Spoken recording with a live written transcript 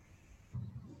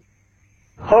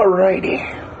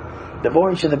Alrighty. The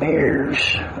voice of the Bears,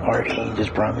 Art Hains, as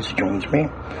promised, joins me.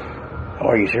 How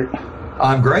are you, sir?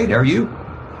 I'm great. How are you?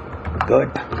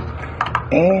 Good.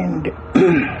 And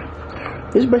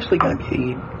this is basically going to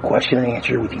be question and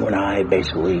answer with you and I.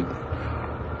 Basically,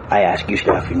 I ask you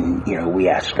stuff and, we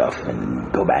ask stuff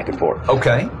and go back and forth.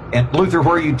 Okay. And Luther,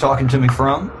 where are you talking to me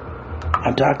from?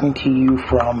 I'm talking to you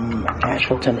from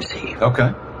Nashville, Tennessee.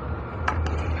 Okay.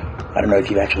 I don't know if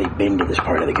you've actually been to this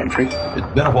part of the country.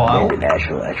 It's been a while. Been to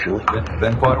Nashville, actually.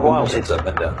 Been quite a while since I've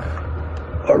been down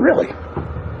there. Oh, really?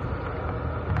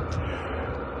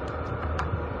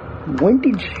 When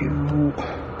did you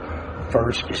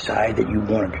first decide that you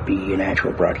wanted to be an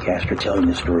actual broadcaster telling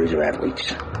the stories of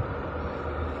athletes?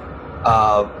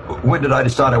 When did I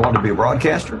decide I wanted to be a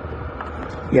broadcaster?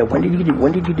 Yeah, when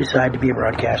did you decide to be a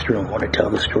broadcaster and want to tell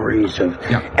the stories of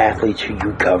athletes who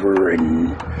you cover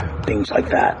and things like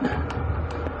that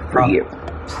for you?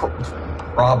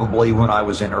 Probably when I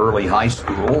was in early high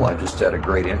school. I just had a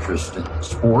great interest in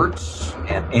sports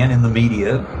and in the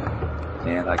media,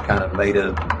 and I kind of made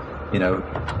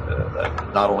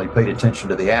not only paid attention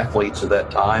to the athletes of that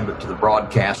time, but to the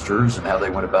broadcasters and how they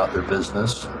went about their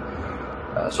business.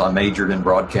 So I majored in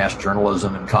broadcast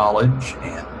journalism in college,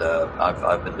 and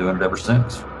I've been doing it ever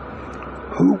since.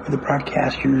 Who were the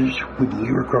broadcasters when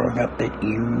you were growing up that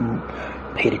you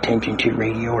paid attention to,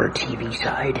 radio or TV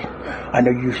side? I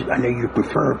know you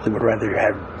preferably would rather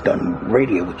have done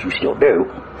radio, which you still do.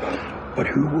 But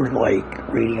who were like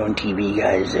radio and TV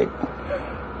guys that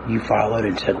you followed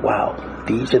and said, "Wow,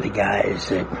 these are the guys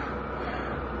that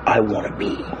I want to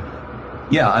be"?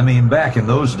 Yeah, I mean, back in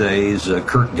those days,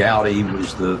 Kurt Gowdy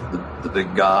was the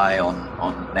big guy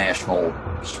on national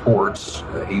sports.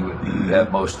 He would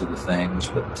have most of the things,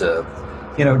 but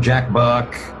Jack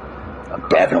Buck.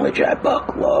 Definitely Jack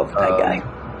Buck. Love that guy.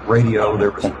 Radio,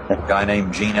 there was a guy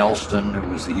named Gene Elston who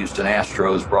was the Houston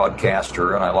Astros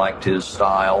broadcaster, and I liked his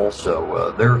style.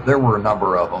 So there were a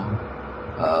number of them.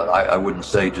 I wouldn't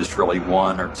say just really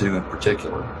one or two in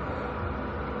particular.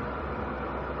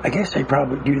 I guess they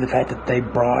probably, due to the fact that they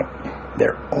brought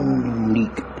their own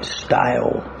unique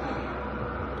style,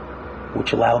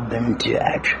 which allowed them to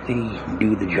actually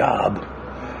do the job.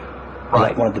 Right. Is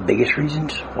that one of the biggest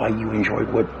reasons why you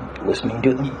enjoyed listening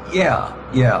to them? Yeah.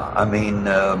 I mean,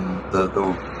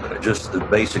 just the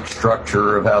basic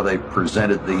structure of how they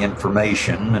presented the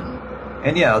information,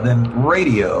 and then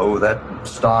radio, that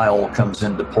style comes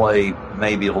into play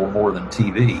maybe a little more than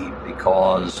TV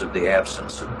because of the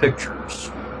absence of pictures.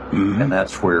 Mm-hmm. And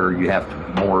that's where you have to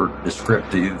be more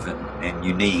descriptive and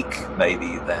unique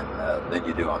maybe than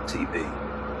you do on TV.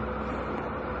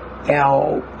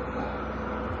 Now,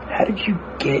 how did you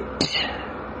get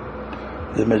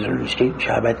the Missouri State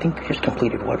job? I think you just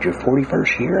completed, your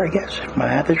 41st year, I guess, if my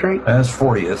math is right? That's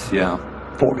 40th, yeah.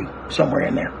 40, somewhere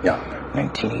in there. Yeah.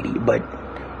 1980. But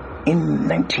in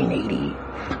 1980,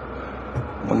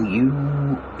 when you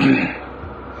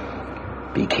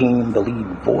became the lead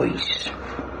voice,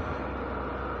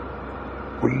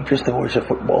 were you just the voice of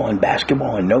football and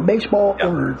basketball and no baseball? Yeah.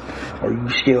 Or are you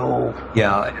still...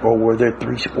 Yeah. Or were there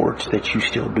three sports that you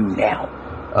still do now?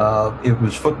 It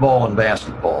was football and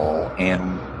basketball,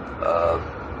 and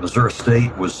Missouri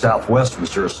State was Southwest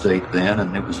Missouri State then,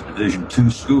 and it was a Division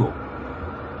II school.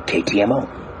 KTMO?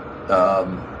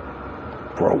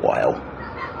 For a while.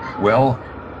 Well,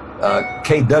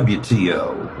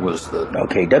 KWTO was the... Oh,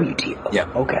 KWTO. Yeah.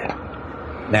 Okay.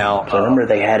 Now, so I remember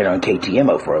they had it on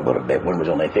KTMO for a little bit when it was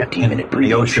only a 15-minute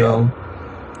preview show.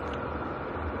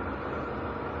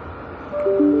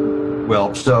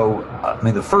 Well, so,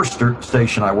 the first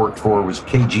station I worked for was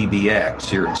KGBX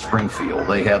here in Springfield.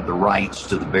 They had the rights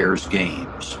to the Bears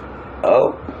games.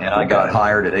 Oh. And I got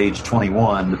hired at age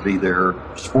 21 to be their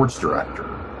sports director.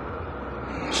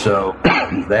 So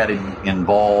that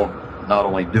involved not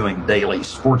only doing daily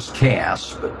sports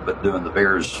casts, but doing the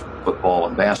Bears football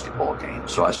and basketball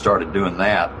games. So I started doing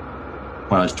that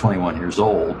when I was 21 years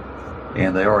old.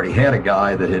 And they already had a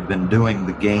guy that had been doing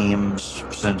the games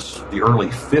since the early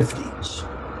 50s.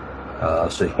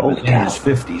 So he was in his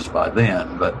 50s by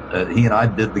then. But he and I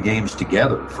did the games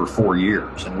together for 4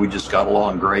 years. And we just got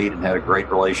along great and had a great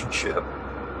relationship.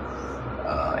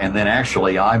 And then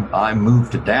actually I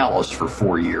moved to Dallas for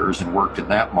 4 years and worked in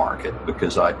that market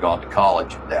because I'd gone to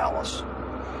college in Dallas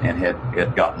and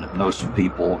had gotten to know some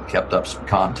people and kept up some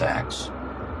contacts.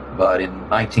 But in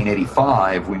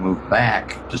 1985, we moved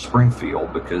back to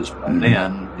Springfield because by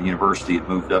then the university had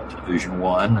moved up to Division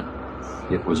I,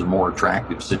 and it was a more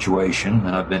attractive situation,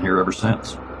 and I've been here ever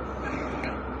since.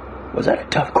 Was that a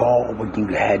tough call when you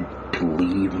had to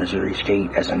leave Missouri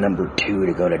State as a number 2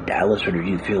 to go to Dallas, or did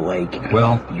you feel like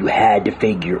you had to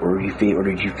figure, or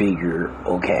did you figure,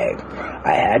 okay,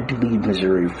 I had to leave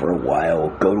Missouri for a while,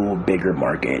 go to a bigger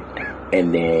market,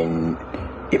 and then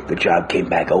if the job came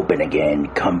back open again,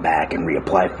 come back and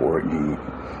reapply for it and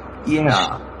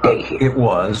stay here? It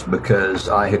was because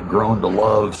I had grown to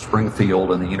love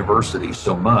Springfield and the university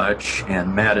so much,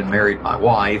 and met and married my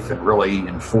wife, and really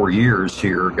in 4 years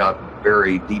here got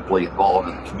very deeply involved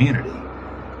in the community.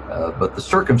 But the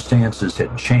circumstances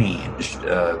had changed.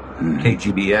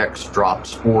 KGBX dropped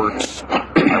sports.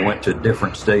 I went to a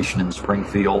different station in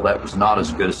Springfield. That was not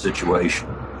as good a situation.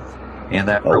 And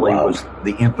that really was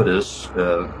the impetus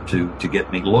to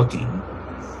get me looking.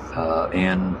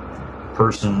 And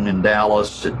person in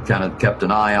Dallas had kind of kept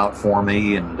an eye out for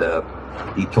me, and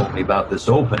he told me about this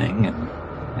opening,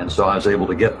 and so I was able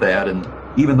to get that. And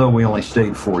even though we only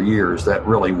stayed 4 years, that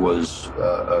really was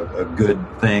a good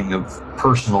thing of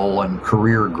personal and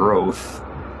career growth,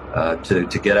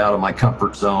 to get out of my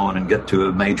comfort zone and get to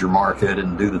a major market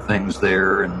and do the things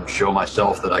there and show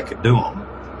myself that I could do them.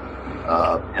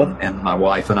 And my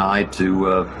wife and I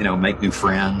to make new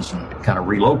friends and kind of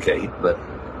relocate. But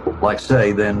like I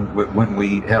say, then when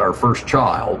we had our first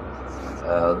child,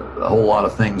 a whole lot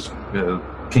of things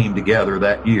came together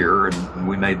that year, and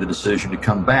we made the decision to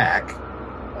come back,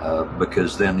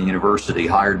 because then the university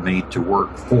hired me to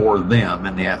work for them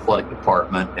in the athletic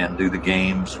department and do the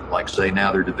games. Like I say,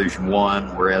 now they're Division I,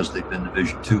 whereas they've been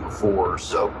Division II before.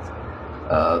 So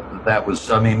that was,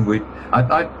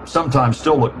 I sometimes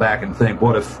still look back and think,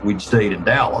 what if we'd stayed in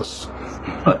Dallas?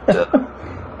 But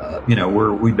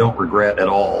we don't regret at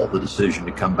all the decision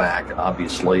to come back, and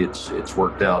obviously it's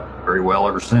worked out very well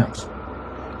ever since.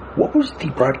 What was the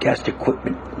broadcast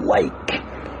equipment like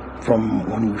from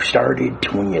when you started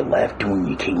to when you left to when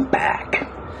you came back?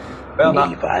 Well,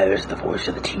 85 as the voice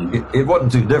of the team. It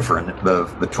wasn't too different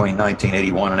between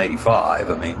 1981 and 85.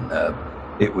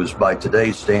 It was, by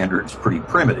today's standards, pretty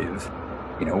primitive.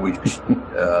 We just,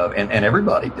 and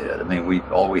everybody did.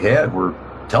 All we had were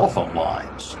telephone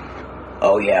lines.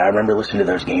 Oh yeah, I remember listening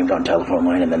to those games on telephone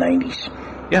line in the 90s.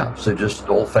 Yeah, so just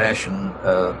old-fashioned,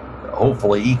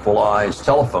 hopefully equalized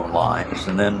telephone lines.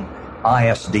 And then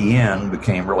ISDN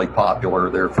became really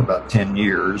popular there for about 10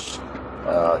 years,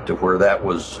 to where that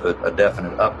was a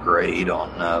definite upgrade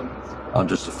on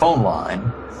just a phone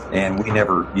line. And we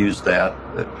never used that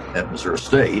at Missouri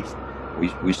State.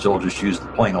 We still just used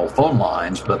the plain old phone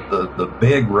lines, but the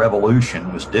big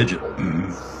revolution was digital.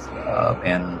 Mm-hmm.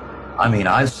 And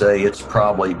I'd say it's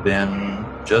probably been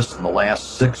just in the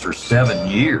last 6 or 7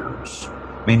 years.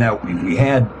 Now we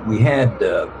had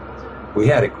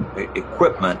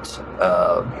equipment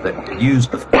that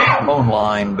used the phone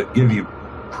line but give you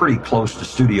pretty close to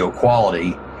studio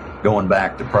quality, going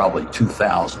back to probably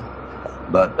 2000.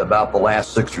 But about the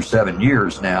last 6 or 7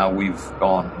 years now, we've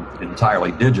gone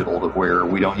entirely digital, to where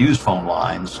we don't use phone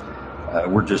lines.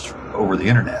 We're just over the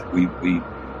internet. We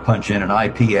punch in an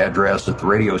IP address at the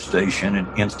radio station and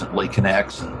instantly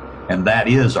connects, and that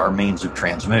is our means of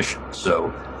transmission.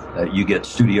 So you get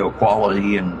studio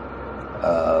quality, and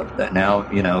that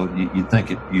now, you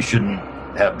think you shouldn't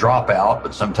have dropout,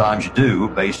 but sometimes you do,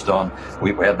 based on,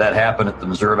 we had that happen at the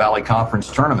Missouri Valley Conference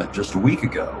tournament just a week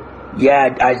ago.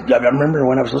 Yeah, I remember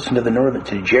when I was listening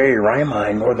to Jerry Rima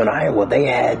in Northern Iowa, they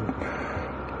had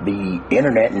the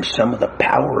internet and some of the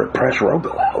power at Press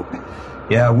Robo out.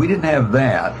 Yeah, we didn't have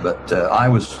that, but I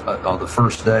was on the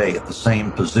first day at the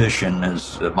same position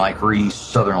as Mike Reese,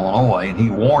 Southern Illinois, and he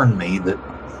warned me that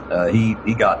he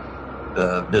got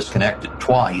disconnected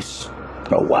twice.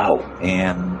 Oh, wow.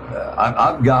 And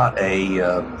I've got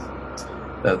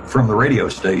from the radio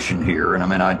station here, and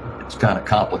it's kind of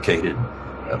complicated.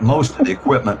 Most of the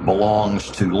equipment belongs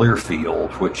to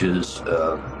Learfield, which is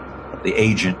the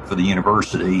agent for the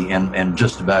university, and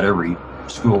just about every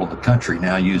school in the country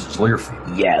now uses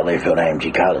Learfield. Yeah, Learfield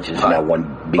IMG College is now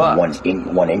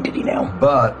one entity now.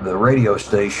 But the radio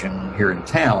station here in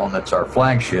town, that's our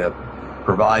flagship,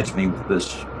 provides me with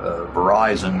this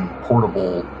Verizon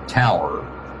portable tower,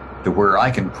 to where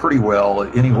I can pretty well,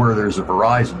 anywhere there's a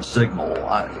Verizon signal,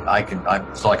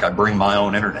 it's like I bring my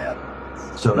own internet.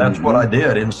 So that's what I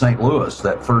did in St. Louis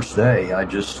that first day. I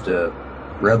just,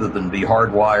 rather than be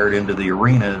hardwired into the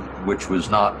arena, which was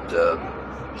not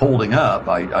holding up,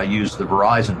 I used the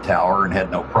Verizon tower and had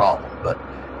no problem. But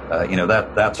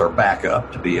that's our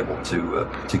backup to be able to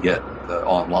get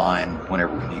online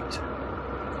whenever we need to.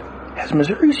 Has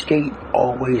Missouri State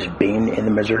always been in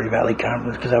the Missouri Valley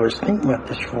Conference? Because I was thinking about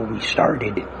this before we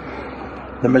started.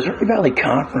 The Missouri Valley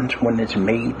Conference, when it's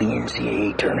made the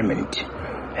NCAA tournament,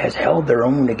 has held their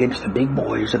own against the big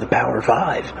boys of the Power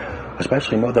Five,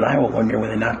 especially Northern Iowa one year when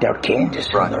they knocked out Kansas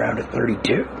in the round of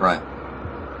 32. Right.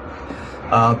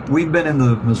 We've been in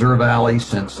the Missouri Valley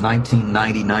since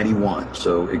 1990-91,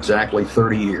 so exactly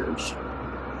 30 years.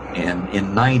 And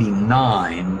in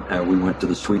 99, we went to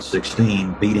the Sweet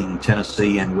 16, beating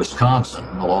Tennessee and Wisconsin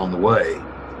along the way.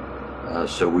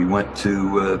 So we went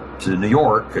to New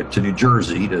York, to New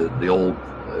Jersey, to the old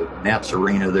Nats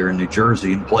Arena there in New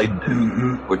Jersey, and played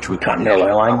Duke, which was the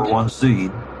number one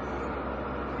seed,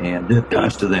 and did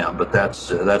lose to them. But that's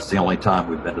the only time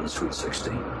we've been to the Sweet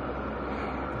 16.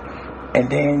 And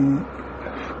then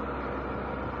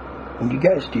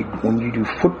when you do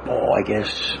football, I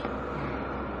guess,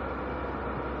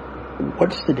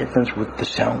 what's the difference with the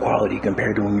sound quality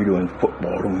compared to when you're doing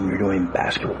football to when you're doing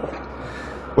basketball?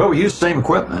 Well, we use the same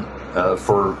equipment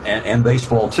and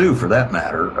baseball too, for that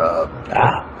matter.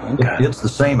 Okay. It's the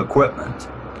same equipment,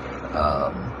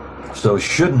 so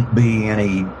shouldn't be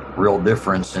any real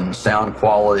difference in sound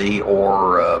quality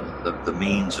or the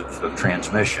means of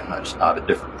transmission. It's not a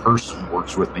different person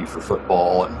works with me for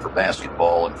football and for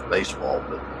basketball and for baseball,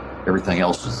 but everything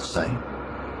else is the same.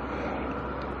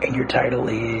 And your title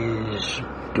is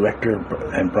Director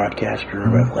and Broadcaster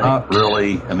of Athletics? Not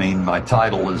really. I mean, my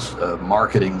title is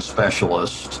Marketing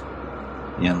Specialist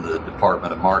in the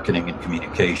Department of Marketing and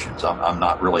Communications. I'm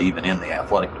not really even in the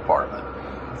athletic department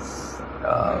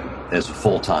as a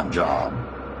full-time job.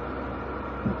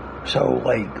 So,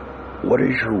 like, what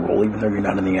is your role, even though you're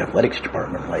not in the athletics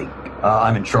department? Like,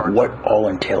 I'm in charge. What all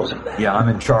entails of that? Yeah, I'm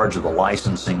in charge of the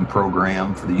licensing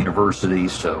program for the university,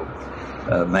 so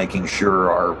making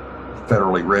sure our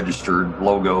federally registered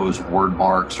logos and word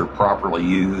marks are properly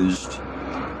used.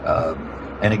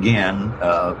 And again,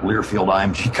 Learfield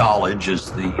IMG College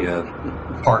is the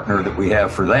partner that we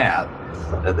have for that.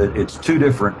 It's two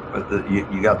different.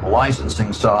 You got the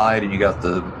licensing side and you got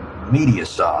the media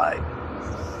side.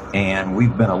 And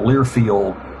we've been a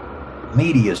Learfield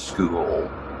media school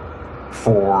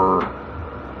for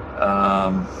a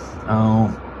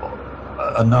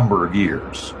number of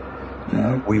years.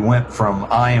 We went from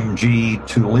IMG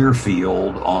to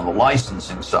Learfield on the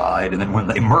licensing side, and then when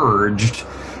they merged,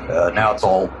 now it's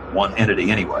all one entity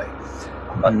anyway.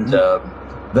 But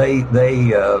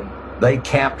they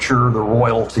capture the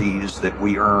royalties that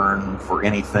we earn for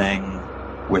anything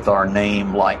with our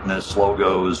name, likeness,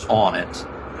 logos on it.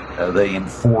 They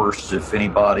enforce if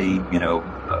anybody,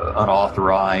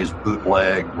 unauthorized,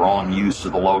 bootleg, wrong use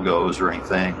of the logos or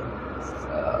anything.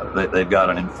 They've got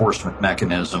an enforcement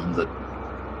mechanism that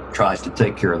tries to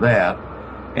take care of that.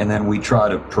 And then we try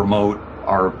to promote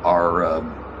our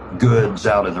goods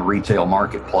out in the retail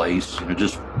marketplace,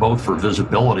 just both for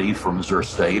visibility for Missouri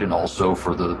State and also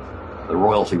for the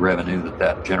royalty revenue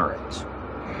that generates.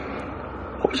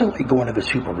 What was it like going to the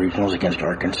Super Regionals against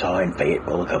Arkansas and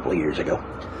Fayetteville a couple of years ago?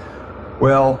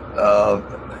 Well,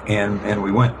 and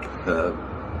we went to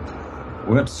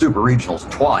Super Regionals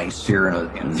twice here in a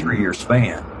 3-year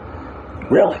span.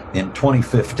 Really? In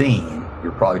 2015,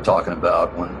 you're probably talking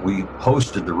about when we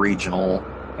hosted the regional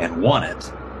and won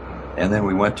it, and then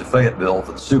we went to Fayetteville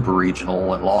for the Super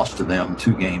Regional and lost to them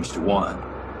 2-1.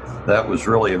 That was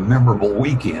really a memorable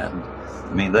weekend.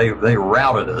 I mean, they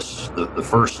routed us the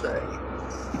first day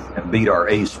and beat our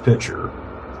ace pitcher.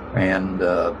 And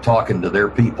talking to their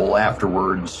people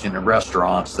afterwards in the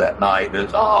restaurants that night,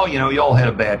 is, y'all had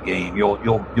a bad game.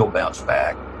 You'll bounce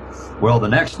back. Well, the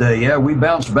next day, we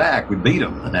bounced back. We beat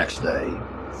them the next day,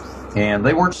 and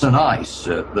they weren't so nice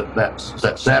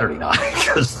that Saturday night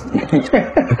because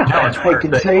I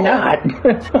can say not.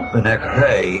 The next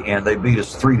day, and they beat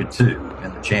us 3-2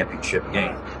 in the championship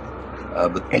game.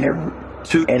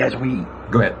 As we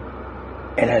go ahead,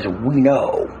 and as we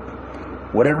know,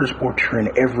 whatever sport you're in,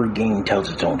 every game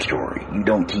tells its own story. You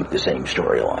don't keep the same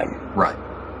storyline. Right.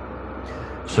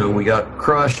 So we got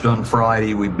crushed on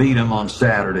Friday. We beat them on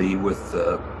Saturday with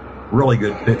a really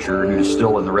good pitcher who's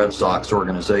still in the Red Sox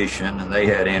organization, and they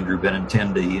had Andrew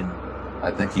Benintendi, and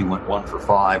I think he went 1 for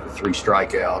 5 with 3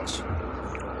 strikeouts.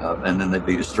 And then they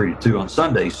beat us 3-2 on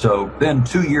Sunday. So then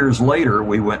 2 years later,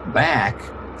 we went back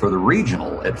for the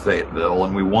regional at Fayetteville,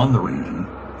 and we won the region.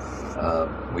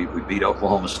 We beat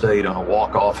Oklahoma State on a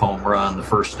walk-off home run the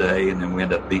first day, and then we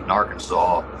ended up beating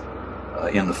Arkansas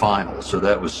in the finals. So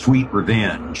that was sweet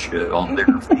revenge on their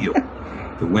field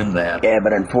to win that. Yeah,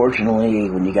 but unfortunately,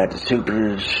 when you got the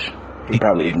Supers, it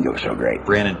probably didn't go so great.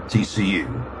 Ran into TCU,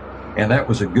 and that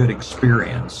was a good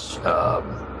experience. I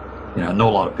know a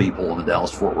lot of people in the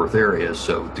Dallas-Fort Worth area,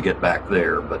 so to get back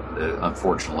there, but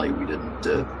unfortunately, we didn't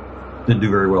do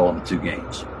very well in the 2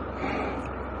 games.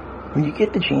 When you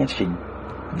get the chance to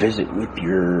visit with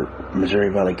your Missouri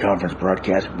Valley Conference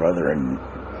broadcast brother, and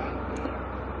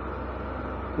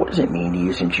what does it mean to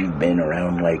you since you've been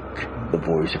around like the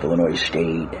voice of Illinois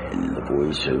State and the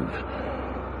voice of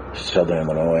Southern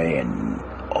Illinois and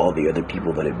all the other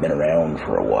people that have been around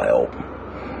for a while?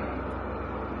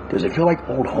 Does it feel like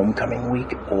old homecoming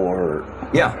week, or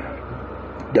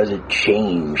does it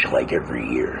change like every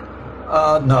year?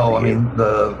 No, I mean,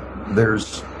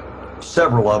 there's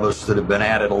several of us that have been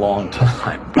at it a long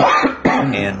time.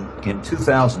 And in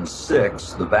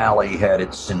 2006, the Valley had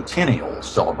its centennial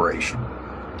celebration.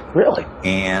 Really?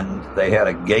 And they had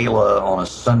a gala on a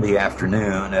Sunday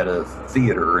afternoon at a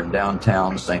theater in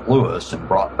downtown St. Louis and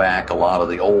brought back a lot of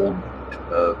the old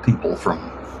people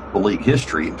from the league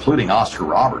history, including Oscar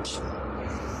Robertson.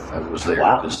 Was there.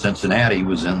 Wow. Cincinnati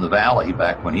was in the Valley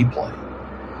back when he played.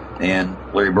 And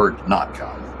Larry Bird did not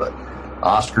come, but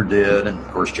Oscar did, and of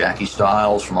course Jackie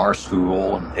Stiles from our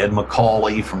school, and Ed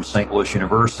McCauley from St. Louis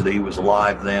University was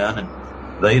alive then, and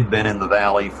they'd been in the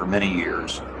Valley for many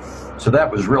years. So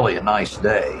that was really a nice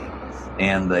day.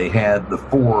 And they had the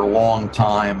four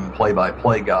longtime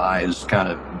play-by-play guys kind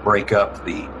of break up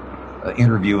the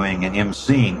interviewing and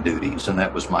emceeing duties, and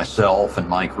that was myself and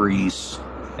Mike Reese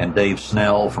and Dave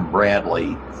Snell from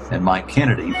Bradley and Mike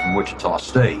Kennedy from Wichita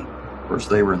State. Of course,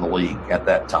 they were in the league at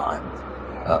that time.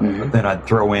 But then I'd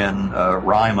throw in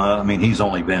Rima. I mean, he's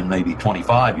only been maybe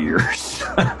 25 years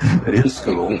at his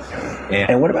school.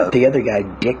 And what about the other guy,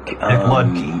 Dick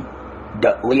Ludke?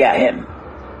 Yeah, him.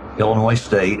 Illinois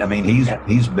State. I mean,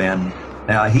 he's been.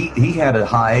 Now he had a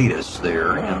hiatus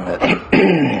there in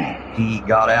that he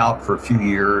got out for a few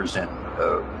years and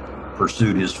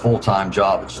pursued his full-time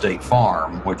job at State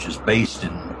Farm, which is based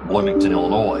in Bloomington,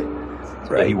 Illinois.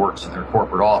 Right. He works in their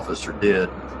corporate office, or did.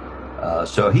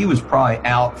 So he was probably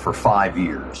out for 5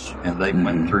 years, and they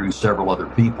went through several other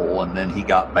people, and then he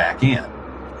got back in.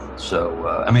 So,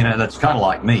 I mean, that's kind of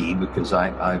like me, because I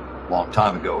a long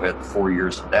time ago had the 4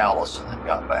 years in Dallas and then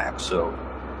got back. So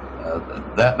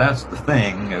that's the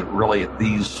thing. Really, at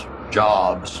these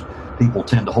jobs, people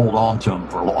tend to hold on to them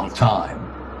for a long time.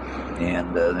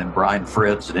 And then Brian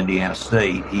Fritz at Indiana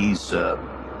State, he's been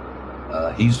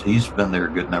there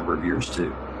a good number of years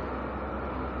too.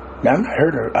 Now, I've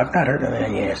not heard of an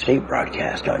Indiana State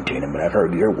broadcast on TuneIn, but I've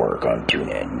heard your work on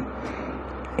TuneIn,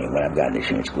 and when I've gotten a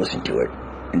chance to listen to it,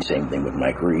 and same thing with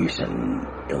Mike Reese and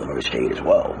Illinois State as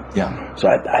well. Yeah. So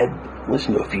I've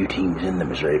listened to a few teams in the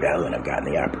Missouri Valley, and I've gotten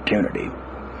the opportunity.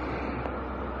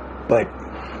 But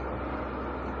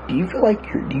do you feel like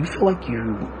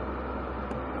you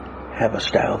have a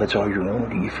style that's all your own? Or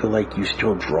do you feel like you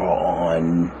still draw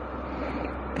on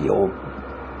the old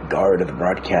guard of the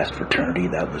broadcast fraternity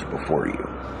that was before you?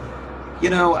 You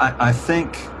know, I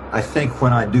think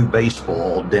when I do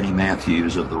baseball, Denny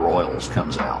Matthews of the Royals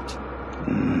comes out,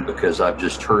 because I've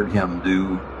just heard him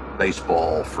do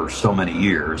baseball for so many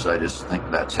years. I just think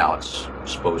that's how it's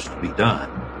supposed to be done.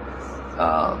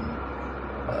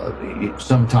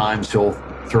 Sometimes he'll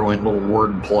throw in little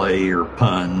wordplay or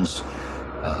puns.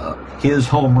 His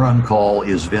home run call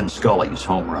is Vin Scully's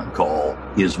home run call,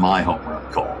 is my home run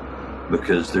call,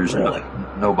 because there's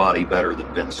nobody better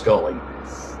than Vin Scully.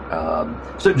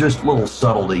 So just little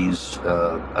subtleties.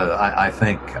 I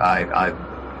think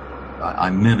I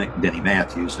mimic Denny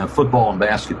Matthews. Now, football and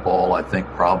basketball, I think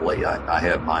probably I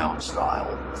have my own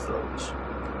style with those.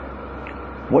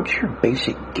 What's your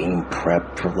basic game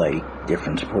prep for, like,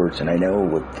 different sports? And I know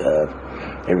with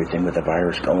everything with the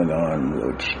virus going on,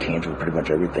 which canceled pretty much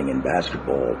everything in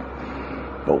basketball,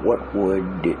 but what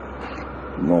would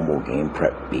normal game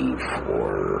prep be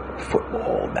for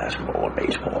football, basketball, or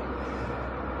baseball?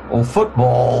 Well,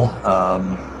 football,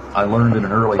 I learned at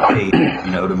an early age,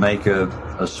 to make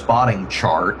a spotting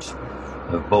chart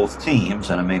of both teams.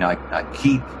 And I mean, I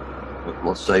keep,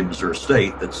 let's say Missouri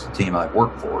State, that's the team I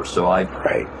work for. So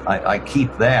I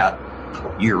keep that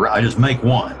year. I just make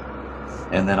one,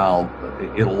 and then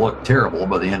it'll look terrible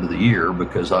by the end of the year,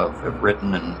 because I've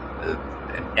written and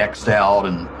X'd out,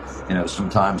 and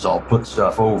sometimes I'll put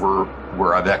stuff over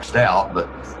where I've X'd out, but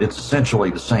it's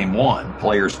essentially the same one.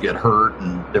 Players get hurt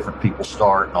and different people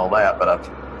start and all that, but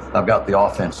I've got the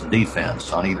offense and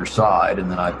defense on either side, and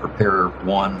then I prepare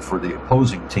one for the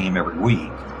opposing team every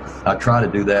week. I try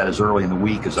to do that as early in the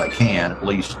week as I can, at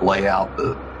least lay out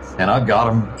and I've got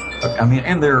them. I mean,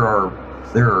 and there are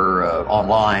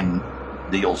online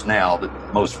deals now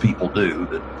that most people do,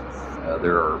 that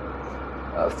there are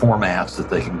formats that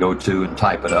they can go to and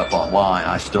type it up online.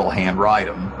 I still handwrite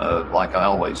them like I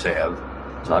always have.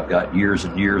 So I've got years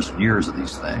and years and years of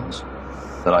these things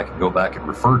that I can go back and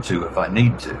refer to if I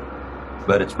need to.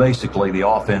 but it's basically the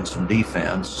offense and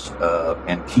defense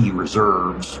and key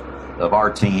reserves of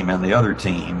our team and the other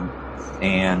team,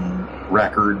 and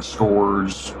records,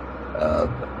 scores,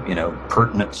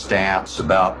 pertinent stats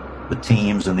about the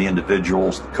teams and the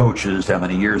individuals, the coaches, how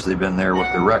many years they've been there,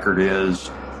 what their record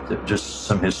is, just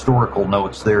some historical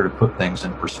notes there to put things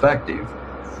in perspective.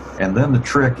 And then the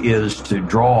trick is to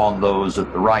draw on those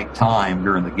at the right time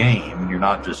during the game. You're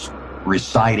not just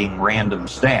reciting random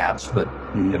stats, but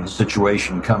if the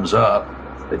situation comes up,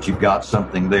 that you've got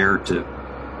something there to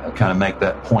kind of make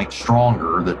that point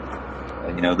stronger, that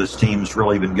this team's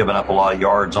really been giving up a lot of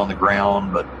yards on the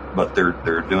ground, but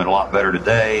they're doing a lot better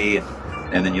today,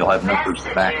 and then you'll have numbers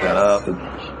to back that up. And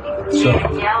so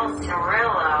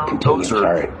those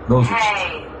are no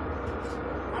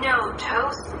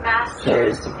Toastmasters. So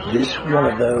is this one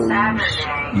of those,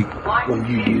 when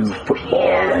you do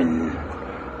football and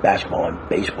basketball and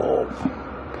baseball,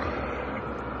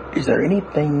 is there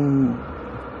anything,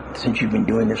 since you've been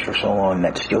doing this for so long,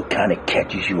 that still kind of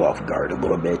catches you off guard a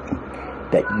little bit,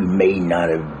 that you may not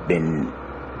have been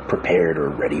prepared or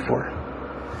ready for?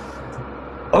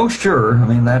 Oh, sure. I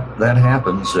mean, that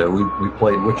happens. We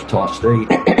played Wichita State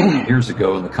years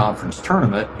ago in the conference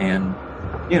tournament, and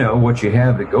what you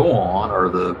have to go on are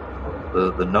the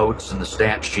notes and the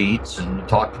stat sheets, and you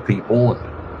talk to people.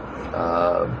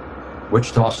 And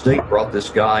Wichita State brought this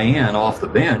guy in off the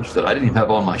bench that I didn't even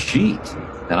have on my sheet,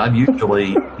 and I've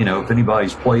usually, if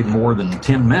anybody's played more than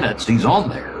 10 minutes, he's on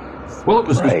there. Well, it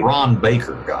was this Ron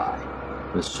Baker guy,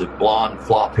 this blonde,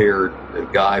 flop-haired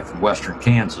guy from western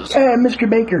Kansas. Mr.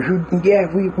 Baker,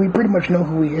 we pretty much know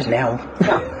who he is now.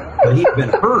 But he'd been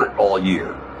hurt all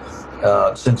year.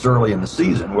 Since early in the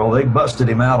season. Well, they busted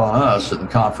him out on us in the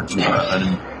conference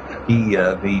tournament, and he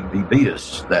beat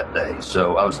us that day.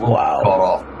 So I was a little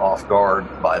caught off guard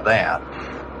by that.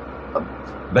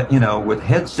 But with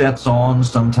headsets on,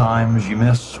 sometimes you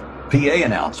miss PA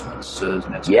announcements.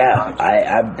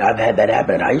 I've had that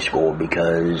happen in high school,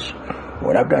 because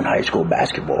when I've done high school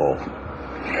basketball,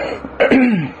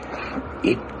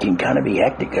 it can kind of be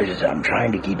hectic, because I'm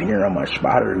trying to keep an ear on my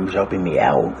spotter who's helping me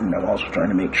out, and I'm also trying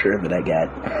to make sure that I got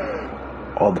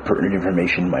all the pertinent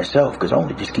information myself, because I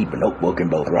only just keep a notebook in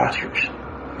both rosters.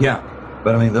 Yeah,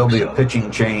 but I mean, there'll be a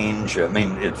pitching change. I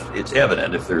mean, it's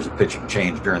evident if there's a pitching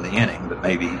change during the inning, but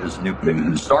maybe there's a new pitcher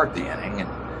to start the inning, and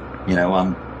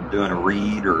I'm doing a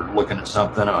read or looking at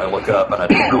something, and I look up and I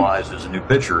didn't realize there's a new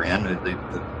pitcher in. The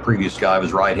previous guy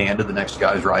was right-handed, the next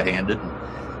guy's right-handed,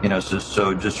 and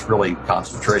so just really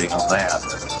concentrating on that.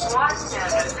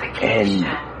 And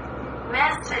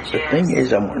the thing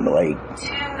is, I'm wondering,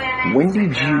 when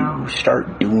did you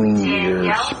start doing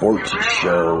your sports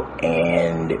show,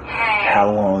 and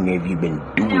how long have you been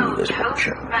doing the sports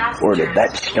show? Or did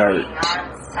that start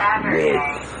with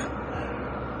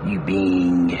you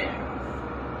being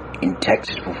in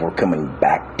Texas before coming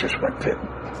back to Springfield?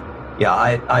 Yeah,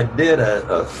 I did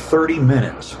a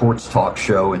 30-minute sports talk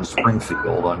show in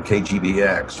Springfield on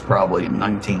KGBX, probably in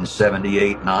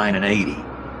 1978, 9, and 80.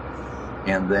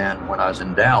 And then when I was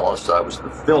in Dallas, I was the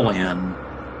fill-in,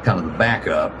 kind of the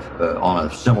backup on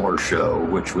a similar show,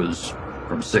 which was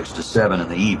from 6 to 7 in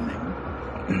the evening.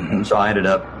 Mm-hmm. So I ended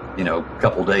up, a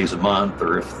couple days a month,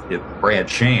 or if Brad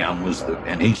Sham was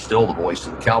and he's still the voice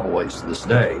of the Cowboys to this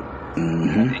day,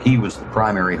 he was the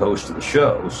primary host of the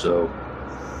show. So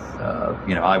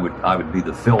I would be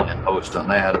the fill-in host on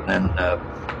that. And then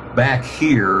back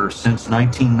here, since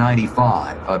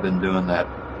 1995, I've been doing that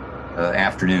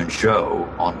afternoon show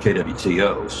on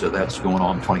KWTO. So that's going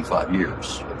on 25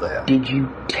 years of that. Did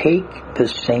you take the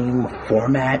same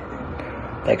format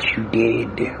that you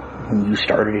did when you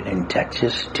started it in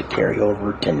Texas to carry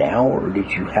over to now, or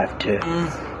did you have to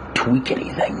tweak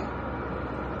anything?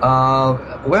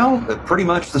 Well, pretty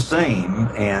much the same.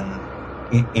 And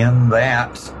in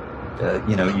that,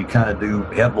 you kind of do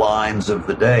headlines of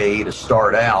the day to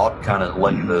start out, kind of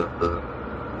let the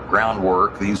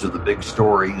groundwork. These are the big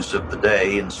stories of the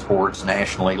day in sports,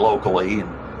 nationally, locally, and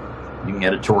you can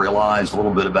editorialize a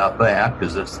little bit about that,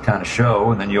 because that's the kind of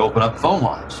show. And then you open up phone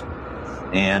lines,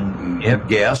 and you have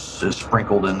guests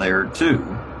sprinkled in there too.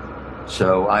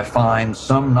 So I find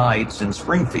some nights in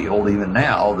Springfield, even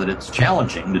now, that it's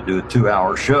challenging to do a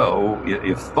 2-hour show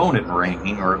if the phone isn't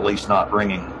ringing, or at least not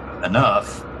ringing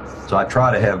enough. So I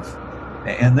try to have,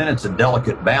 and then it's a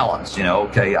delicate balance,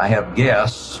 okay, I have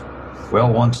guests.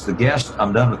 Well, once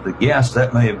I'm done with the guests,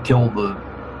 that may have killed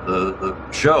the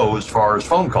show as far as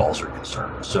phone calls are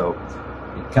concerned. So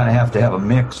you kind of have to have a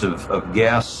mix of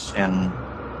guests and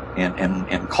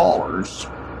callers.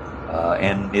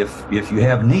 And if you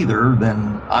have neither,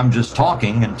 then I'm just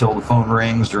talking until the phone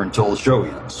rings or until the show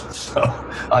ends. So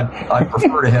I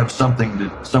prefer to have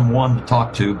someone to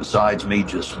talk to besides me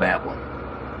just babbling.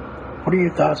 What are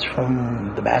your thoughts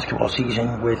from the basketball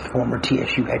season with former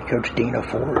TSU head coach Dana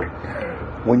Ford?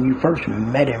 When you first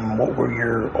met him, what were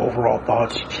your overall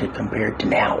thoughts compared to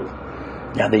now?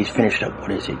 Now that he's finished up, what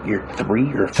is it, year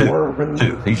 3 or 4?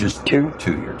 Two. He's just 2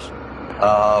 years.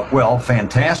 Well,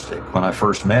 fantastic when I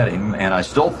first met him, and I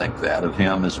still think that of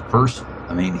him as a person.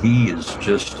 I mean, he is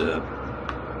just,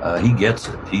 he gets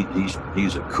it.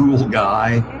 He's a cool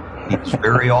guy. He's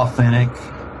very authentic.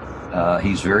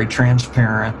 He's very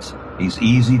transparent. He's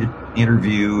easy to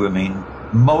interview. I mean,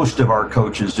 most of our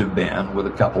coaches have been, with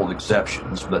a couple of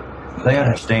exceptions, but they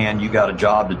understand you got a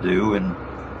job to do, and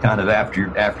kind of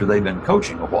after they've been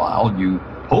coaching a while, you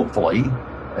hopefully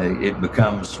it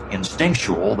becomes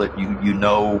instinctual that you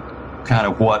know kind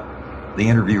of what the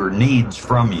interviewer needs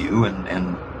from you,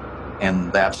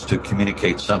 and that's to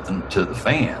communicate something to the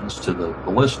fans, to the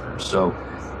listeners. So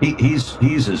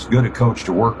he's as good a coach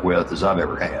to work with as I've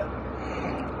ever had.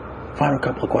 Final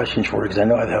couple of questions for you, because I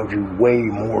know I've held you way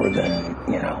more than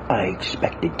I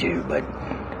expected to, but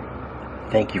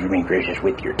thank you for being gracious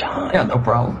with your time. Yeah, no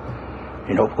problem.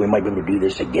 And hopefully we might be able to do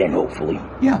this again, hopefully.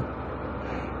 Yeah.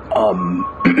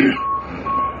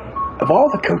 Of all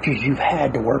the coaches you've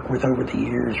had to work with over the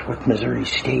years with Missouri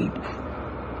State,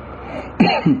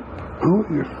 who are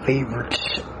your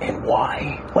favorites and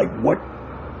why? Like, what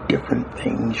different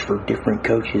things for different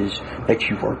coaches that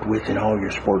you've worked with in all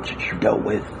your sports that you've dealt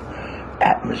with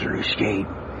at Missouri State,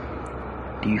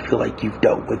 do you feel like you've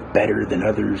dealt with better than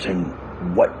others, and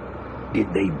what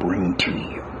did they bring to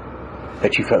you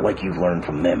that you felt like you've learned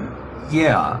from them?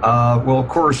 Yeah, well, of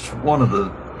course, one of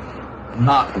the,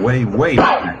 not way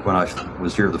back when I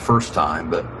was here the first time,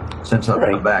 but since I've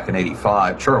come back in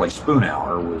 '85, Charlie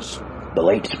Spoonhour was... The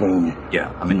late Spoon.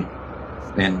 Yeah, I mean,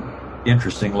 and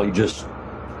interestingly, just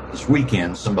this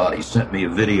weekend, somebody sent me a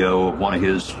video of one of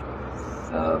his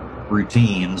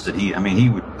routines that he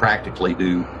would practically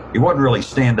do. It wasn't really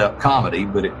stand-up comedy,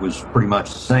 but it was pretty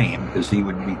much the same, because he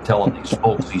would be telling these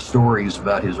folksy stories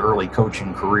about his early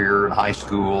coaching career in high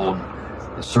school and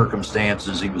the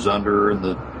circumstances he was under,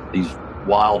 and these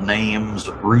wild names,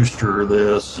 Rooster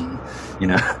this, and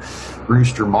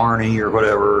Rooster Marnie or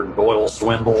whatever, and Doyle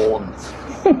Swindle, and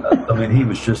I mean, he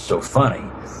was just so funny,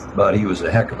 but he was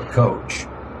a heck of a coach.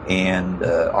 And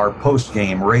our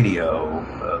post-game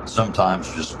radio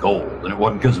sometimes just gold, and it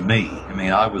wasn't because of me. I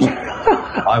mean, I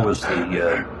was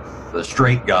the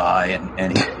straight guy,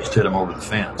 and he just hit him over the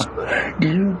fence. But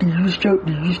do you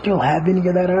still have any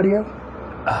of that audio,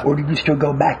 or do you still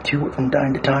go back to it from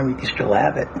time to time? You still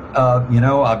have it?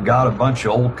 I've got a bunch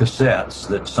of old cassettes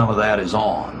that some of that is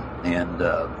on, and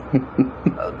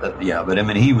yeah. But I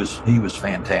mean, he was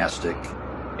fantastic.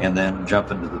 And then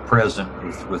jumping to the present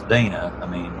with Dana, I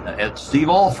mean, Steve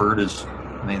Alford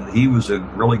he was a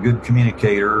really good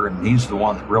communicator, and he's the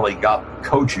one that really got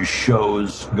coaches'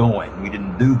 shows going. We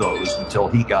didn't do those until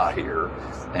he got here.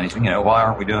 And he said, why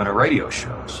aren't we doing a radio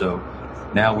show? So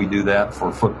now we do that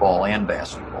for football and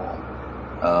basketball.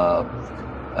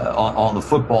 On the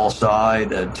football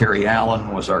side, Terry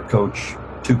Allen was our coach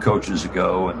 2 coaches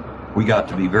ago, and we got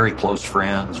to be very close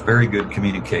friends, very good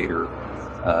communicator.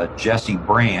 Jesse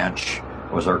Branch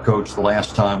was our coach the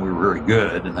last time we were very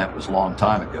good, and that was a long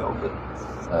time ago, but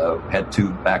had 2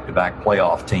 back-to-back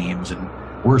playoff teams, and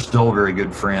we're still very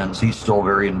good friends. He's still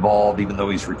very involved, even though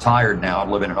he's retired now,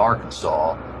 living in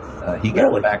Arkansas. He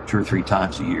got back 2 or 3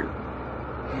 times a year.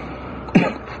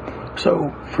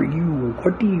 So, for you,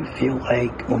 what do you feel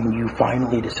like when you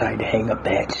finally decide to hang up the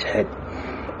headset?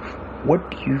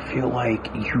 What do you feel like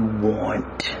you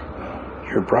want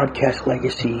your broadcast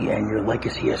legacy and your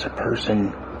legacy as a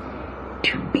person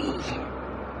to be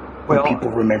when people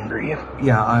remember you?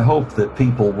 Yeah, I hope that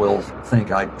people will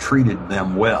think I treated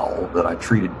them well, that I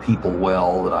treated people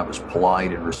well, that I was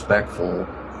polite and respectful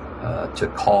to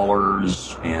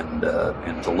callers and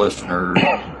to listeners.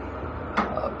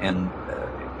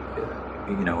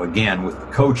 Again, with the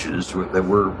coaches, that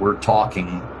we're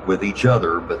talking with each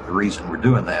other, but the reason we're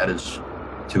doing that is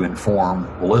to inform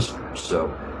the listeners.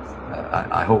 So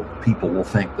I hope people will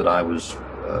think that I was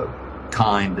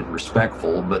kind and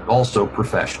respectful, but also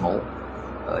professional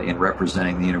in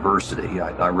representing the university.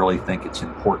 I really think it's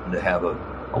important to have a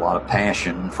lot of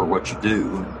passion for what you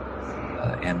do,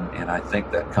 and I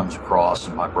think that comes across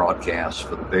in my broadcasts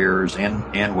for the Bears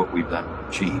and what we've done with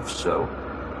the Chiefs. So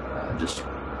just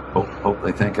hope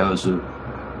they think I was a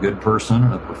good person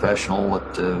and a professional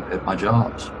at my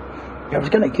jobs. I was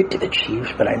going to get to the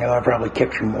Chiefs, but I know I probably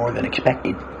kept you more than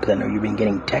expected, because I know you've been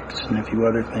getting texts and a few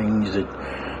other things that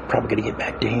probably going to get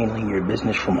back to handling your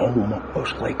business from home,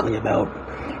 most likely about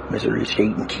Missouri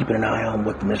State and keeping an eye on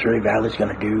what the Missouri Valley's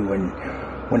going to do, and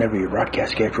whenever your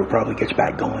broadcast schedule probably gets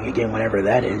back going again, whenever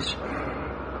that is.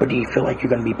 But do you feel like you're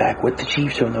going to be back with the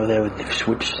Chiefs, even though they've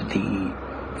switched to the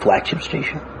flagship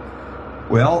station?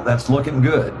 Well, that's looking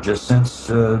good. Just since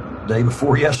day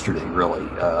before yesterday, really.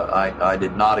 I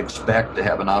did not expect to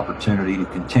have an opportunity to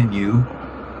continue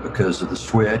because of the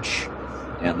switch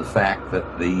and the fact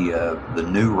that the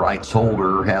new rights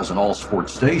holder has an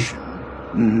all-sports station.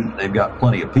 Mm-hmm. They've got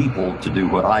plenty of people to do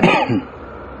what I do,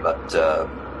 but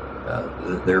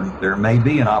there may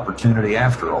be an opportunity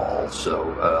after all.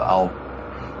 So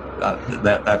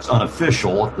that's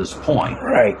unofficial at this point,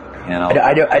 right? And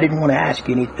I didn't want to ask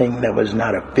you anything that was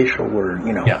not official or,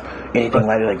 anything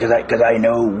like that, because I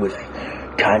know with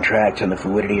contracts and the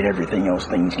fluidity and everything else,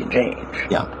 things can change.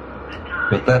 Yeah.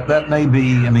 But that may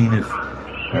be, I mean,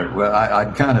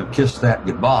 I'd kind of kissed that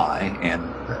goodbye, and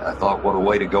I thought what a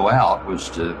way to go out was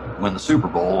to win the Super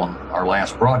Bowl on our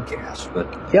last broadcast.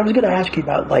 But yeah, I was going to ask you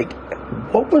about,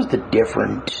 what was the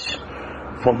difference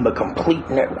from the complete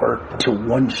network to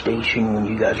one station when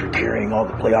you guys were carrying all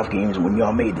the playoff games when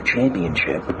y'all made the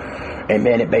championship, and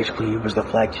then it was the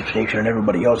flagship station and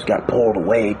everybody else got pulled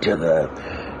away to the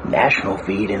national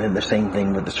feed, and then the same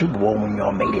thing with the Super Bowl when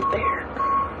y'all made it there.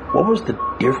 What was the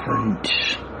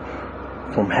difference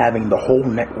from having the whole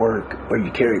network where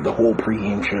you carried the whole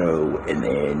pregame show and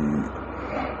then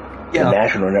the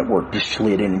national network just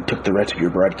slid in and took the rest of your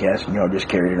broadcast and y'all just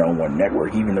carried it on one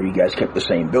network, even though you guys kept the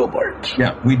same billboards?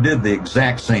 Yeah, we did the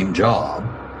exact same job,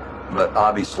 but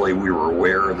obviously we were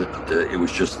aware that it was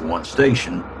just the one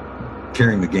station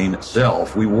carrying the game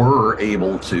itself. We were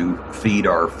able to feed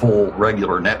our full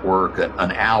regular network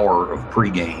an hour of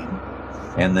pregame,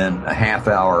 and then a half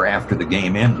hour after the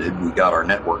game ended, we got our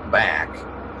network back.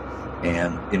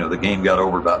 And, the game got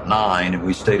over about 9, and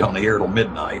we stayed on the air till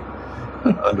midnight.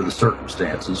 Under the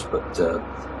circumstances, but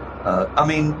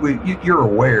you're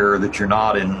aware that you're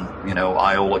not in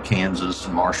Iowa, Kansas,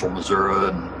 and Marshall, Missouri,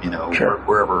 and sure,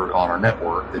 wherever on our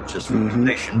network. It's just the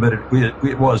station, but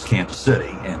it was Kansas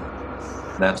City, and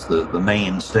that's the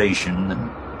main station. And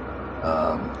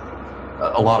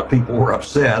a lot of people were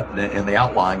upset in the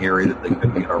outlying area that they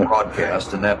couldn't get our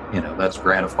broadcast, and that's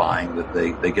gratifying that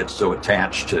they get so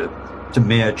attached to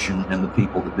Mitch and the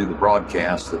people that do the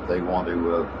broadcast that they wanted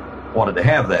to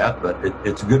have that, but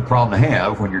it's a good problem to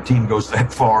have when your team goes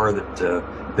that far that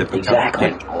becomes a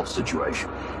difficult situation.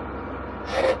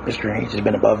 Mr. Hains, has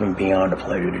been above and beyond a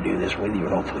pleasure to do this with you,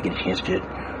 and hopefully get a chance to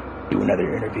do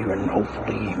another interview, and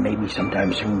hopefully maybe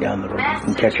sometime soon down the road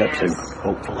we can catch up soon,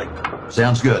 hopefully.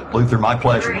 Sounds good. Luther, my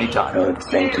pleasure. Anytime.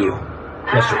 Thank you.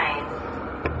 Yes, sir.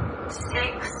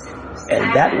 6,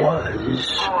 and that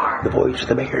was the voice of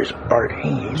the Bears, Art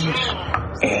Hains,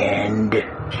 and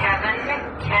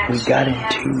we got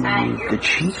into the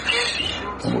Chiefs,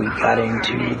 and we got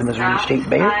into the Missouri State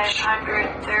Bears,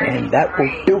 and that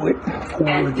will do it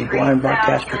for the Blind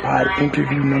Broadcaster Pod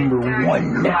interview number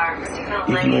 1.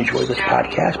 If you enjoy this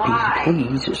podcast,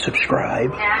 please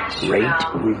subscribe, rate,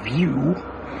 review,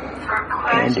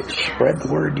 and spread the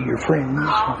word to your friends,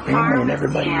 family, and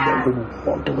everybody that would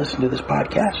want to listen to this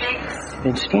podcast.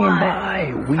 And stand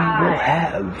by, we will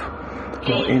have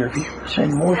more interviews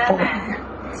and more fun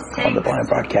on the Blind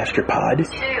Broadcaster Pod.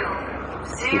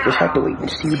 You just have to wait and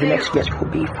see who the next guest will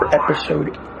be for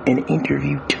episode and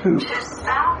interview 2.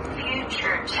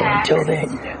 So until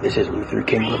then, this is Luther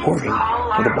King reporting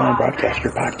for the Blind Broadcaster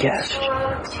Podcast.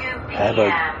 Have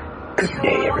a good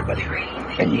day, everybody.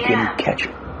 And you can catch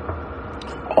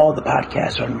all the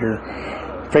podcasts on your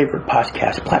favorite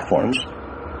podcast platforms: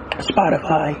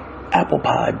 Spotify, Apple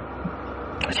Pod,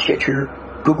 Stitcher,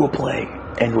 Google Play,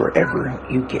 and wherever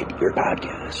you get your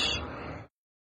podcasts.